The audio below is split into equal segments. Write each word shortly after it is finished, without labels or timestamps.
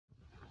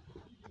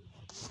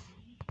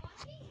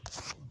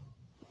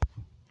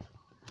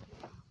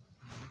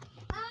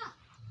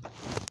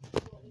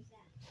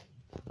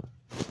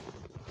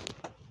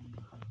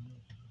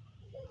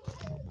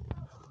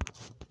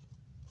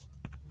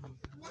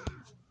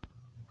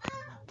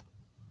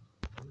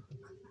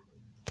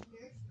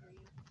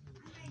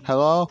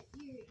Hello?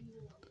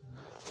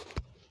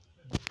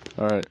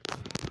 Alright.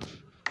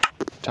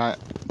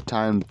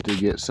 Time to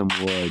get some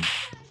wood.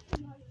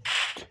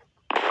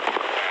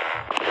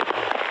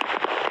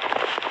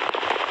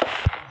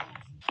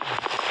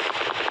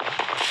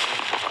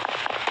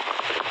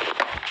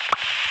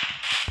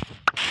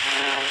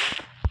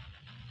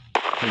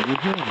 Can you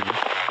hear me?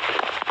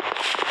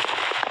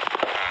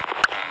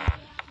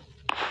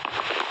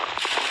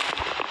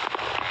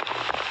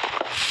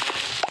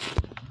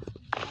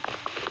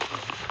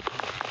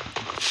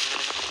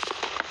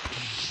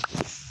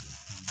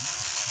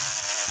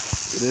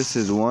 This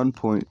is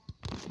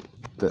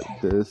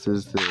this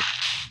is the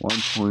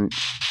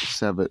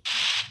 1.7.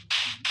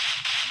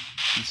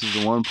 This is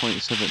the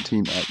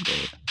 1.17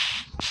 update.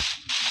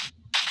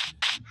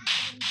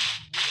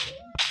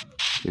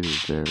 It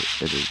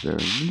is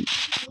very neat.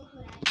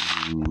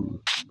 Ooh.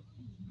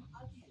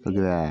 Look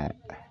at that.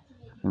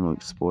 I'm gonna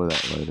explore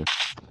that later.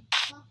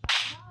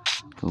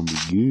 It's gonna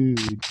be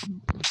good.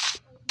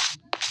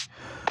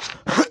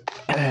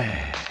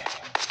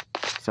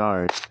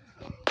 Sorry.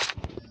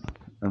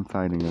 I'm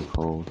fighting a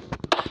cold.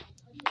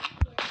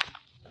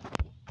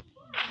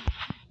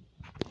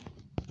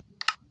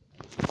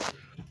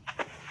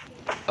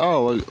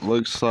 Oh,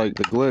 looks like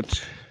the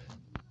glitch.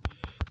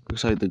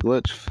 Looks like the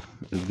glitch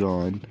is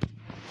gone.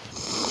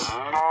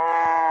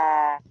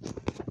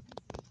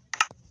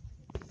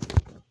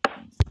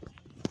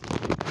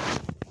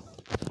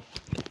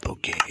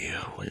 Okay,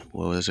 wait,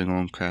 what was I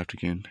going to craft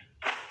again?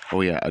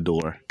 Oh yeah, a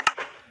door.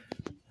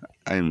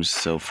 I am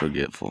so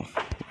forgetful.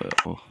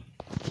 Well,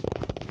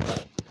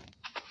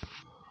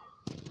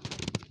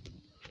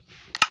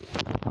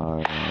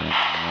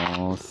 alright,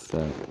 all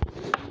set.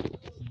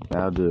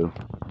 That'll do.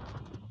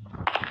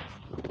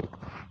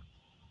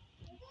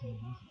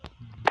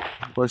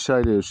 What should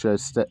I do? Should I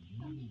stay?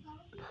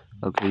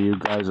 Okay, you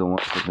guys don't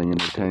want something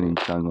entertaining,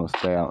 so I'm gonna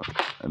stay out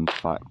and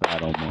fight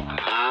battle more.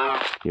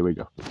 Here we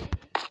go.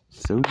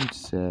 So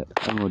set.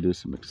 I'm gonna do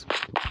some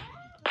exploring.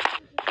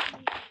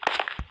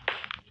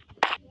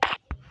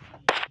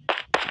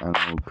 I'm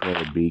gonna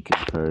create a beacon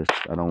first.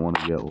 I don't want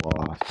to get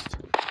lost.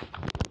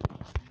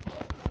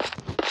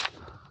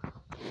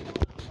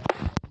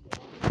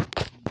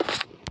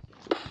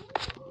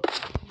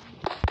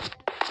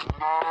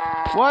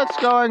 What's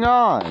going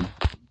on?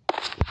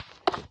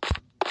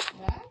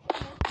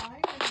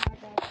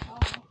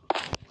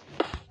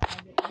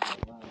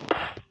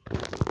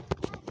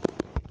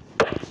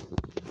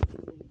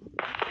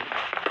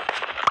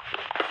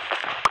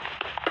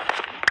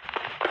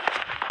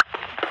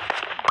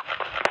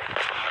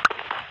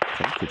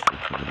 Thank you for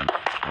coming.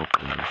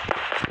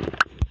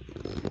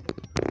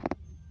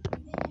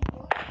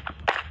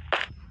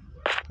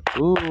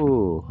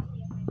 Ooh,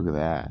 look at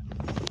that.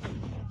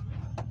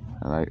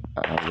 I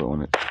love it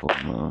when it's full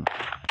moon.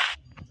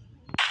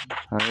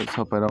 Alright, let's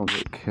hope I don't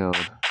get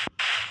killed.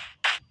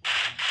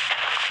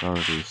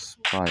 Already,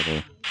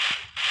 spider.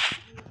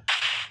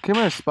 Come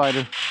here,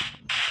 spider.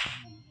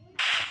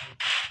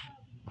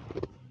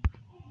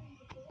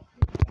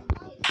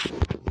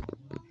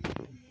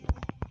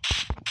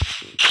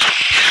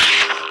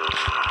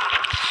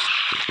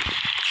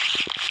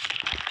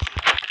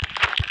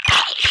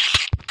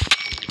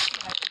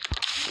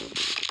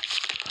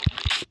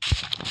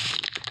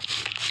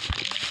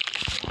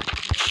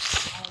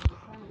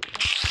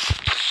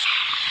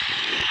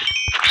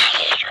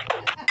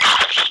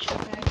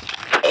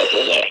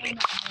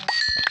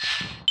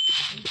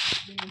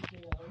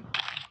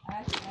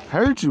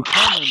 Heard you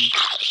coming.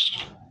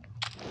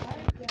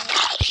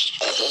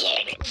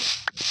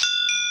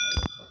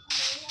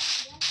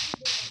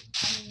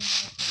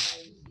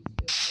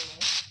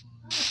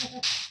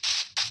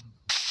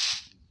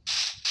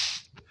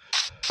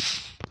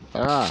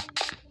 Ah.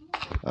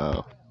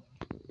 Oh.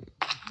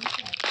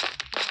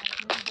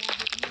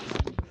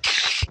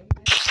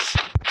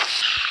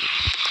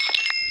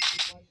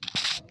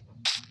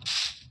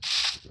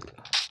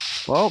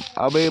 Well,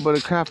 I'll be able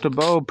to craft a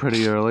bow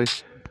pretty early.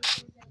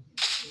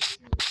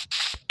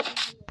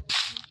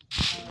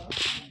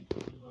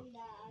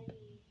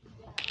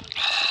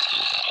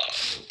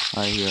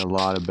 I hear a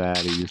lot of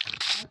baddies.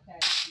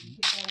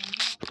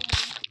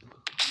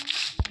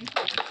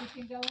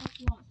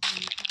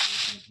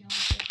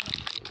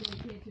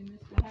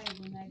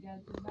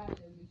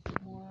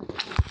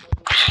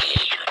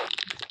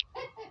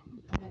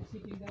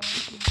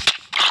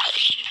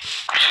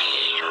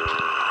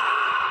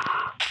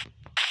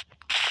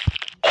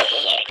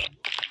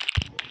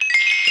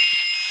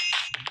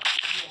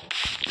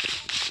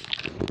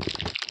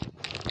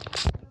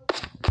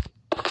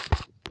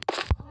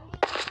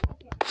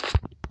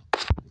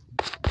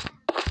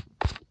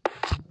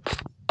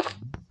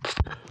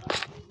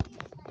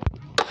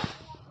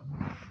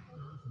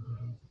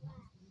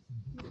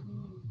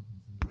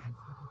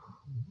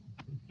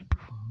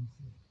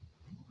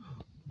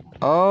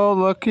 Oh,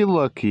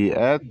 looky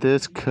at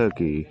this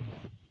cookie.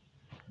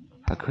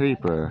 A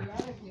creeper.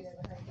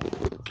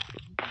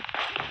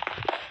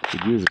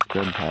 Could use its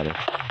gunpowder.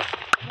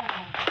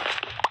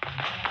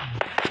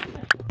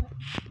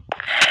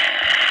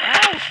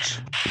 Ouch!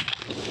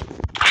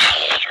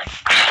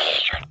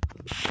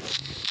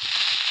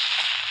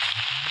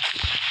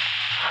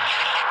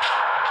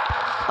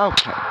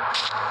 Okay.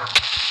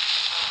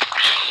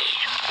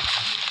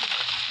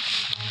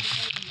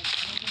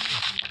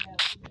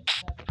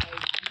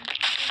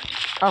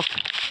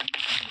 Okay.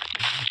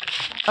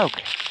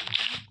 Okay.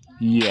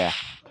 Yeah.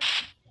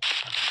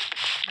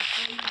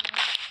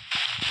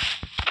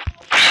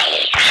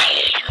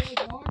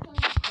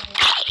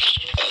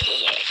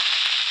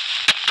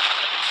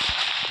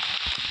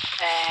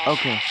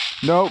 Okay.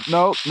 Nope,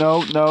 nope,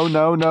 no, no,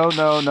 no, no,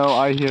 no, no.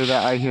 I hear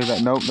that. I hear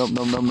that. Nope, nope,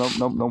 nope, nope, nope,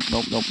 nope, nope,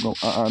 nope, nope, nope.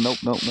 Nope,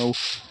 nope, no.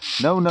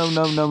 No, no,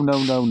 no, no,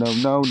 no, no, no,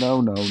 no,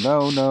 no, no,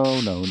 no, no,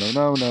 no, no,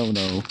 no, no,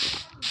 no.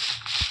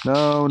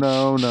 No,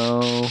 no,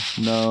 no,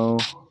 no.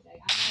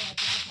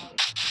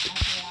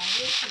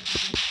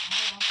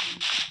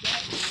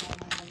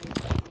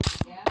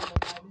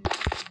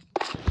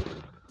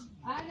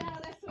 I know,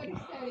 that's what he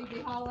said. He'd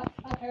be hollering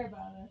at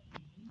everybody.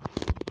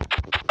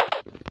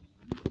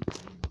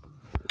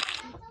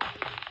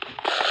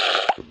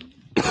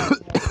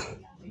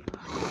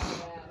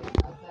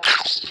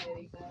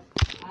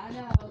 I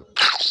know.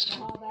 They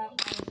hauled out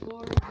by the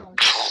doors or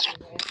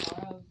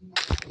SROs, you know,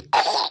 that's what it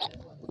means.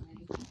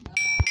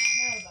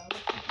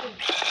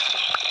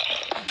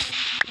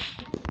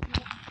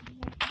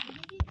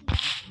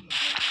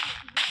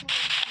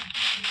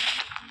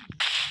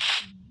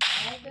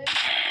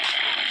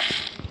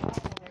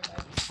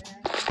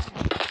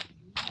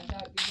 I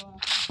know, though.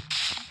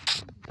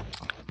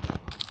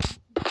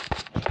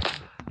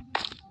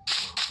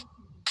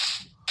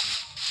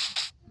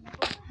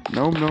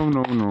 No, no,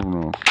 no, no,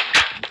 no.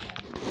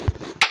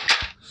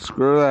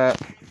 Screw that.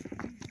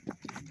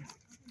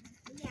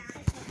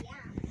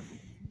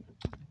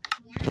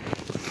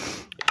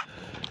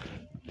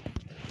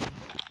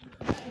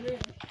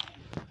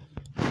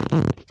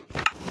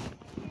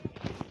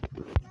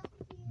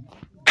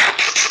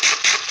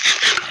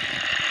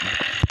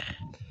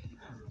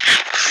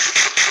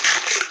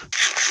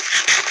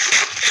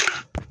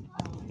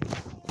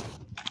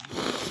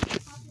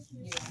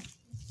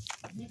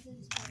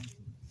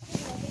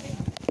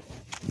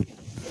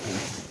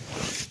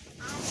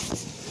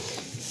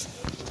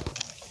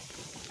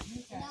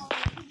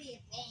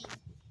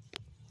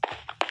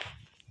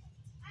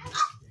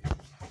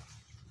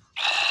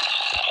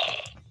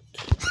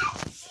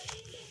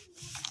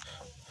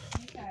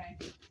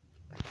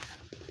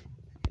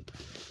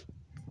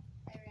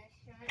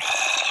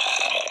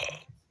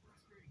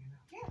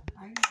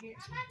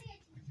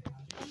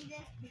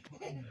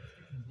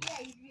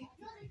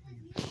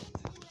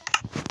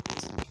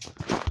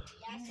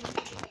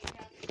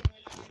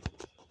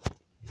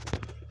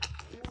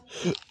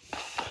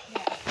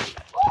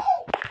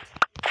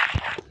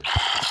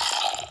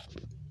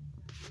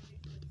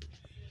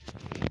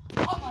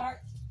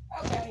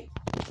 Okay.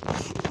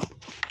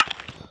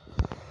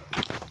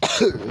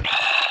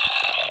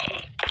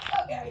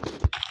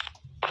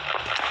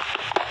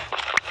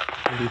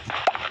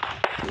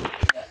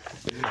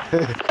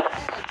 Okay.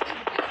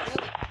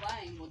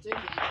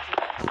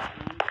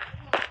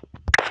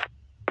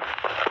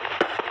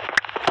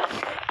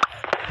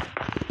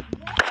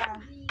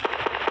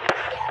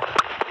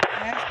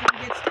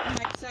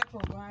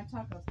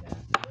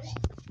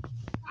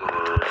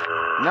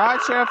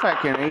 Not sure if I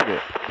can eat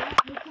it.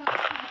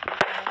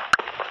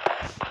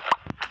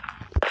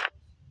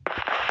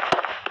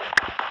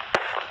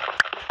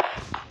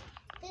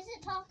 Is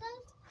it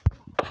tacos?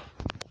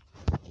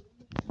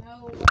 No.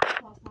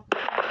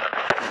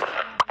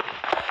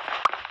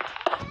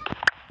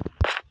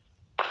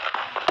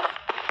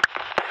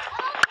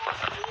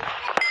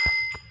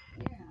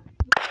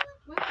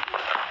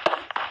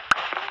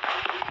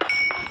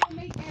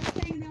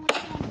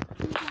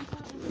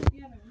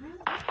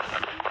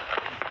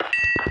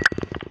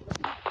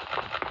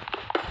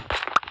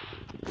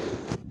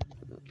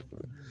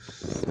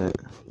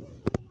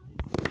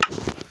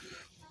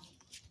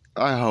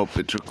 I hope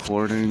it's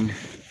recording,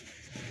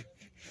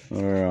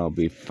 or I'll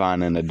be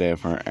finding a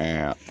different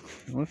app.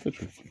 What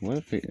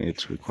if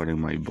it's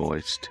recording my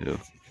voice too?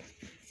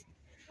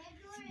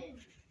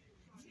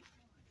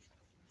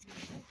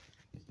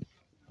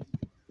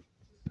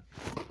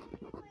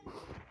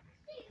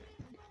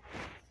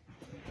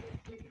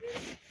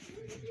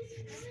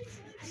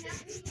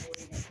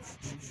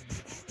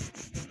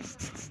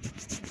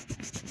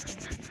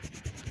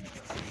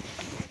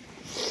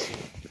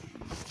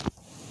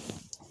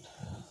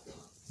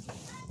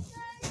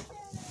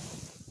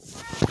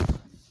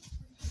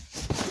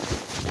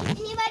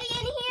 Anybody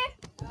in here?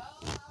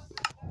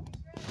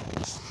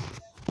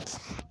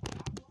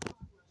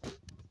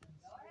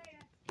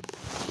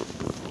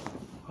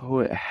 Oh,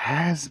 it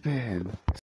has been.